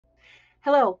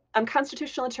Hello, I'm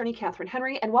Constitutional Attorney Catherine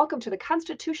Henry, and welcome to the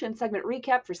Constitution segment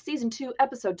recap for Season 2,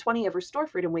 Episode 20 of Restore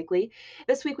Freedom Weekly.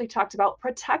 This week we talked about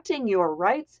protecting your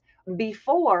rights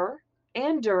before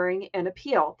and during an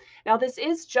appeal. Now, this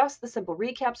is just the simple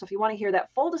recap, so if you want to hear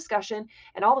that full discussion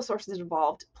and all the sources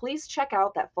involved, please check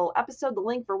out that full episode, the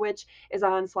link for which is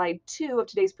on slide 2 of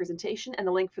today's presentation, and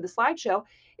the link for the slideshow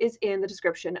is in the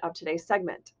description of today's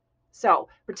segment. So,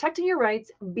 protecting your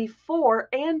rights before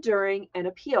and during an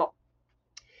appeal.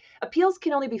 Appeals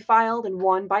can only be filed and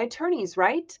won by attorneys,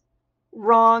 right?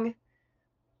 Wrong.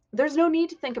 There's no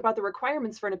need to think about the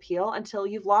requirements for an appeal until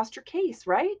you've lost your case,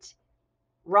 right?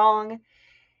 Wrong.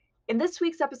 In this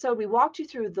week's episode, we walked you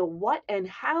through the what and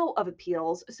how of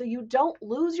appeals so you don't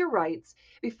lose your rights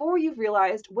before you've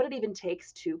realized what it even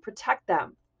takes to protect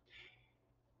them.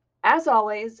 As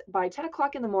always, by 10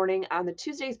 o'clock in the morning on the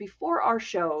Tuesdays before our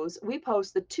shows, we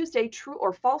post the Tuesday True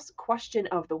or False question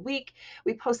of the week.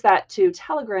 We post that to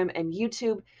Telegram and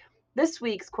YouTube. This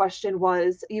week's question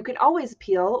was, you can always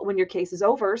appeal when your case is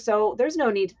over, so there's no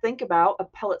need to think about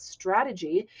appellate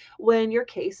strategy when your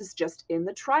case is just in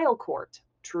the trial court.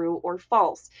 True or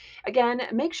false? Again,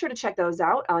 make sure to check those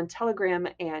out on Telegram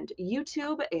and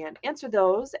YouTube and answer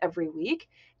those every week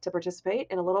to participate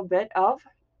in a little bit of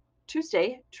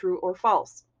Tuesday, true or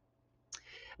false.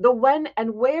 The when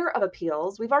and where of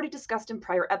appeals we've already discussed in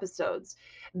prior episodes.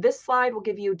 This slide will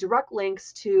give you direct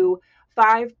links to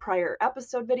 5 prior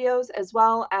episode videos, as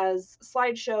well as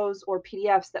slideshows or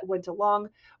PDFs that went along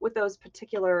with those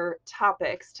particular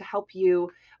topics to help you,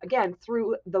 again,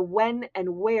 through the when and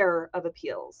where of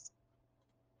appeals.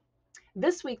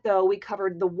 This week, though, we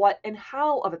covered the what and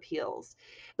how of appeals.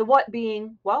 The what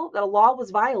being, well, that a law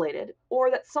was violated or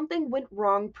that something went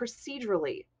wrong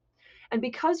procedurally. And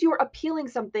because you're appealing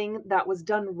something that was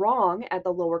done wrong at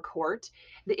the lower court,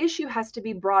 the issue has to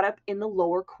be brought up in the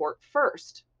lower court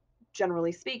first,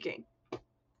 generally speaking.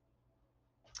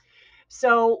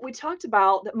 So we talked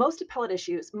about that most appellate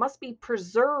issues must be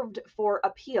preserved for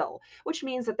appeal, which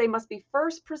means that they must be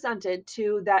first presented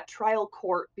to that trial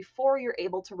court before you're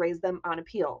able to raise them on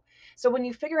appeal. So when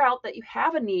you figure out that you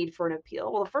have a need for an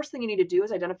appeal, well, the first thing you need to do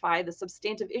is identify the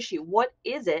substantive issue. What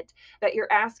is it that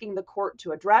you're asking the court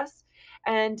to address?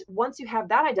 And once you have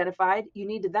that identified, you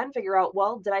need to then figure out,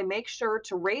 well, did I make sure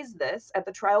to raise this at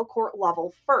the trial court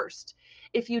level first?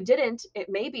 If you didn't, it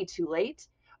may be too late,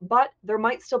 but there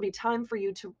might still be time for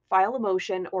you to file a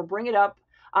motion or bring it up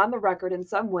on the record in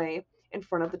some way in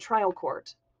front of the trial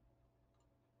court.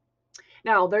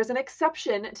 Now, there's an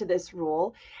exception to this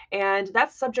rule, and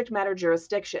that's subject matter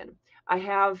jurisdiction. I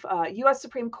have a U.S.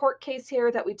 Supreme Court case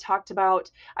here that we talked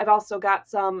about. I've also got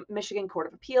some Michigan Court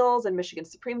of Appeals and Michigan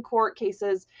Supreme Court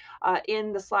cases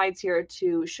in the slides here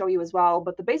to show you as well.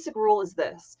 But the basic rule is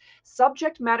this: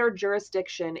 subject matter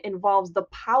jurisdiction involves the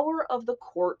power of the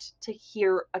court to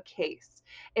hear a case.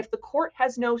 If the court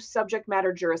has no subject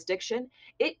matter jurisdiction,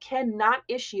 it cannot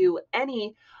issue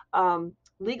any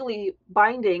legally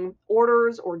binding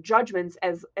orders or judgments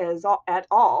at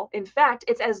all. In fact,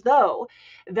 it's as though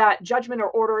that judgment or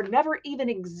order never even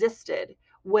existed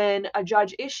when a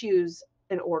judge issues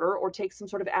an order or takes some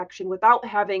sort of action without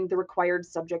having the required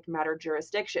subject matter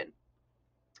jurisdiction.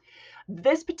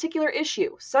 This particular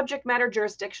issue, subject matter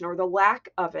jurisdiction or the lack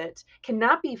of it,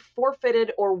 cannot be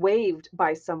forfeited or waived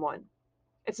by someone.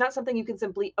 It's not something you can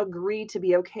simply agree to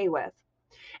be okay with.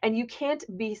 And you can't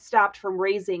be stopped from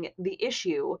raising the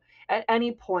issue at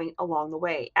any point along the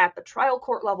way, at the trial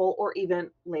court level or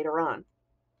even later on.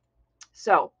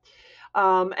 So,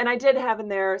 and I did have in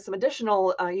there some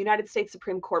additional United States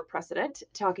Supreme Court precedent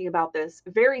talking about this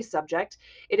very subject.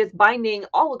 It is binding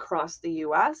all across the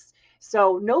U.S.,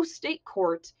 so no state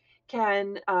court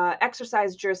can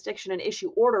exercise jurisdiction and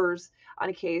issue orders on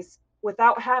a case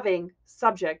without having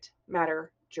subject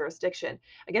matter jurisdiction.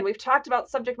 Again, we've talked about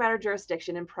subject matter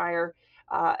jurisdiction in prior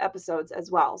episodes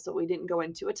as well, so we didn't go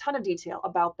into a ton of detail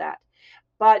about that.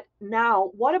 But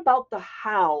now, what about the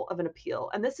how of an appeal?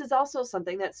 And this is also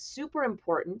something that's super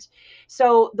important.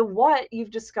 So the what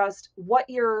you've discussed, what's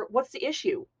the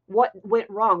issue? What went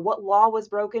wrong? What law was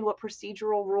broken? What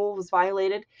procedural rule was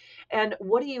violated? And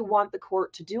what do you want the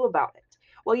court to do about it?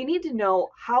 Well, you need to know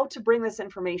how to bring this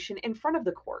information in front of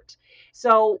the court.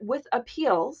 So with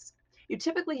appeals, you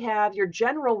typically have your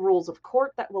general rules of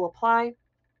court that will apply.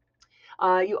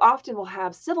 You often will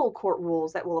have civil court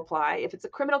rules that will apply. If it's a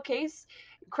criminal case,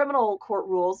 criminal court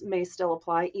rules may still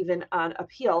apply even on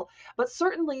appeal, but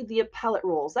certainly the appellate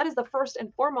rules. That is the first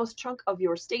and foremost chunk of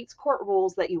your state's court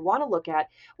rules that you want to look at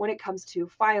when it comes to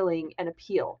filing an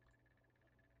appeal.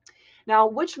 Now,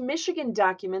 which Michigan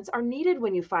documents are needed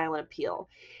when you file an appeal?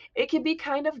 It can be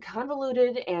kind of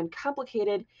convoluted and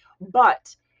complicated,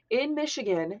 but in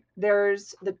Michigan,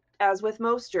 as with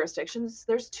most jurisdictions,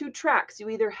 there's two tracks. You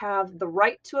either have the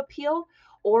right to appeal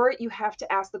or you have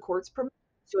to ask the court's permission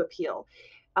to appeal.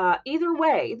 Either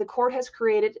way, the court has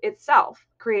created a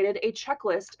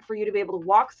checklist for you to be able to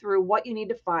walk through what you need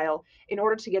to file in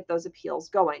order to get those appeals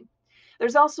going.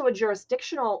 There's also a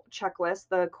jurisdictional checklist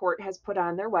the court has put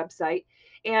on their website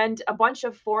and a bunch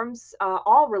of forms,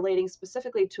 all relating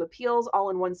specifically to appeals, all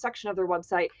in one section of their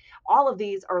website. All of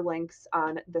these are links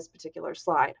on this particular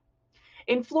slide.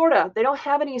 In Florida, they don't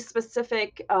have any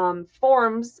specific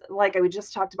forms like we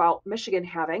just talked about Michigan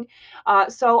having.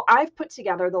 So I've put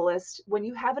together the list. When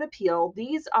you have an appeal,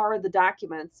 these are the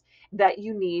documents that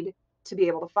you need to be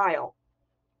able to file.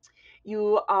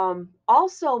 You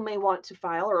also may want to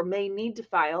file or may need to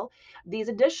file these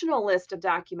additional list of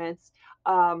documents,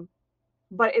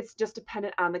 but it's just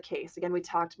dependent on the case. Again, we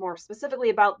talked more specifically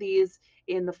about these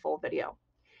in the full video.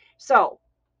 So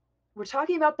we're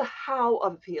talking about the how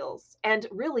of appeals and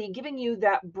really giving you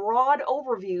that broad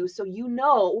overview so you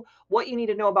know what you need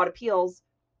to know about appeals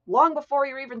long before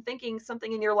you're even thinking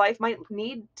something in your life might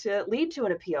need to lead to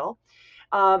an appeal.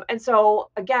 And so,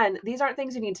 again, these aren't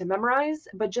things you need to memorize,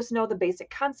 but just know the basic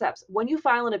concepts. When you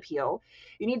file an appeal,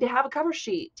 you need to have a cover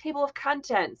sheet, table of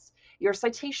contents, your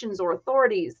citations or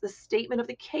authorities, the statement of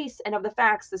the case and of the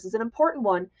facts. This is an important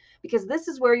one because this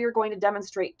is where you're going to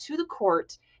demonstrate to the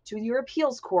court, to your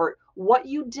appeals court, what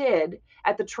you did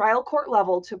at the trial court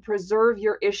level to preserve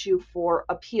your issue for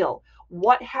appeal.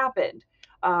 What happened?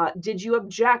 Did you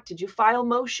object? Did you file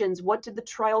motions? What did the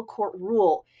trial court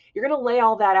rule? You're going to lay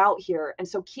all that out here. And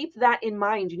so keep that in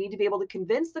mind. You need to be able to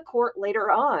convince the court later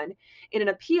on in an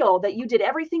appeal that you did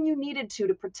everything you needed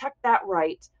to protect that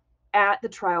right at the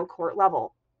trial court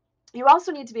level. You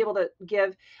also need to be able to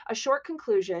give a short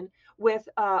conclusion with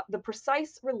the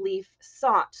precise relief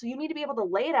sought. So you need to be able to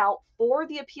lay it out for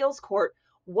the appeals court.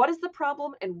 What is the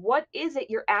problem and what is it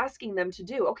you're asking them to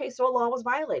do? Okay, so a law was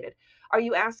violated. Are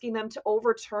you asking them to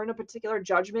overturn a particular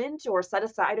judgment or set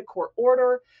aside a court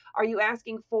order? Are you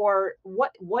asking for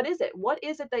what is it? What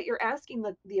is it that you're asking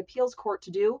the appeals court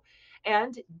to do?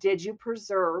 And did you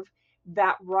preserve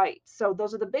that right? So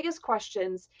those are the biggest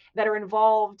questions that are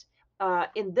involved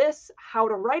in this how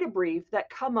to write a brief that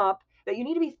come up that you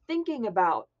need to be thinking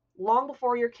about long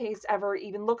before your case ever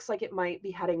even looks like it might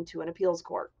be heading to an appeals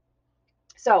court.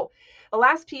 So the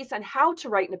last piece on how to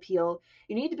write an appeal,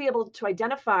 you need to be able to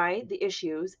identify the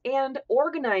issues and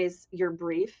organize your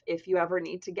brief if you ever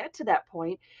need to get to that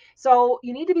point. So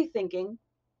you need to be thinking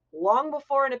long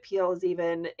before an appeal is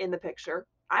even in the picture.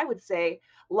 I would say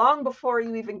long before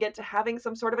you even get to having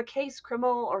some sort of a case,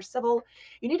 criminal or civil,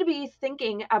 you need to be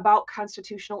thinking about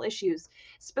constitutional issues.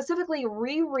 Specifically,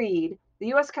 reread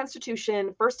the US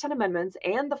Constitution, first 10 amendments,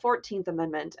 and the 14th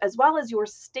Amendment, as well as your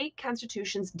state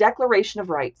constitution's Declaration of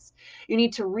Rights. You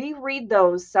need to reread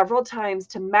those several times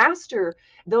to master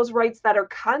those rights that are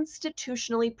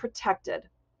constitutionally protected.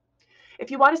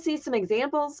 If you want to see some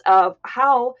examples of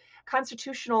how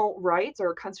constitutional rights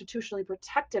or constitutionally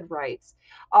protected rights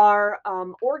are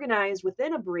organized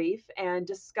within a brief and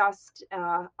discussed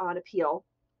on appeal,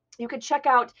 you could check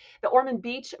out the Ormond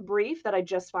Beach brief that I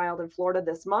just filed in Florida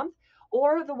this month,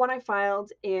 or the one I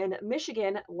filed in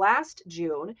Michigan last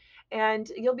June. And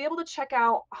you'll be able to check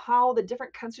out how the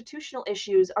different constitutional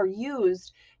issues are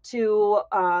used to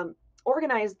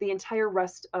organize the entire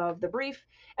rest of the brief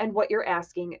and what you're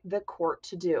asking the court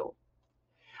to do.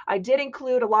 I did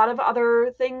include a lot of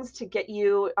other things to get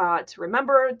you to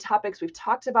remember topics we've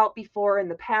talked about before in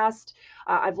the past.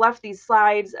 I've left these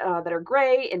slides that are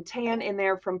gray and tan in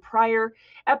there from prior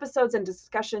episodes and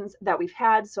discussions that we've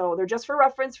had. So they're just for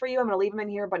reference for you. I'm going to leave them in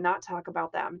here, but not talk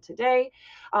about them today.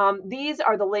 These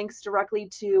are the links directly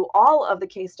to all of the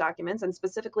case documents, and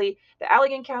specifically the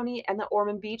Allegan County and the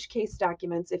Ormond Beach case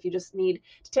documents if you just need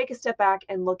to take a step back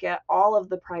and look at all of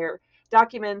the prior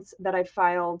documents that I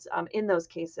filed in those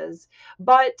cases.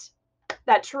 But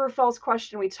that true or false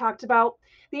question we talked about,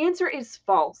 the answer is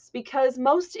false because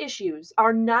most issues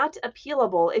are not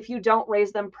appealable if you don't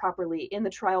raise them properly in the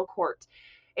trial court.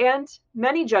 And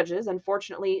many judges,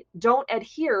 unfortunately, don't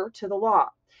adhere to the law.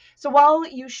 So while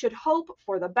you should hope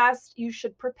for the best, you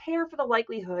should prepare for the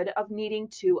likelihood of needing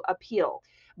to appeal.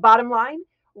 Bottom line,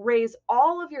 raise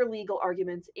all of your legal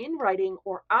arguments in writing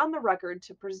or on the record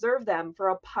to preserve them for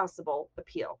a possible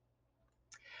appeal.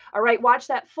 All right, watch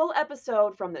that full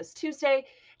episode from this Tuesday.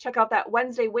 Check out that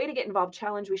Wednesday Way to Get Involved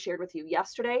challenge we shared with you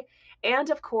yesterday. And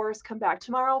of course, come back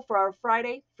tomorrow for our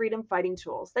Friday Freedom Fighting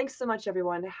Tools. Thanks so much,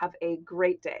 everyone. Have a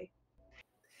great day.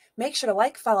 Make sure to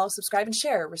like, follow, subscribe, and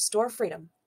share Restore Freedom.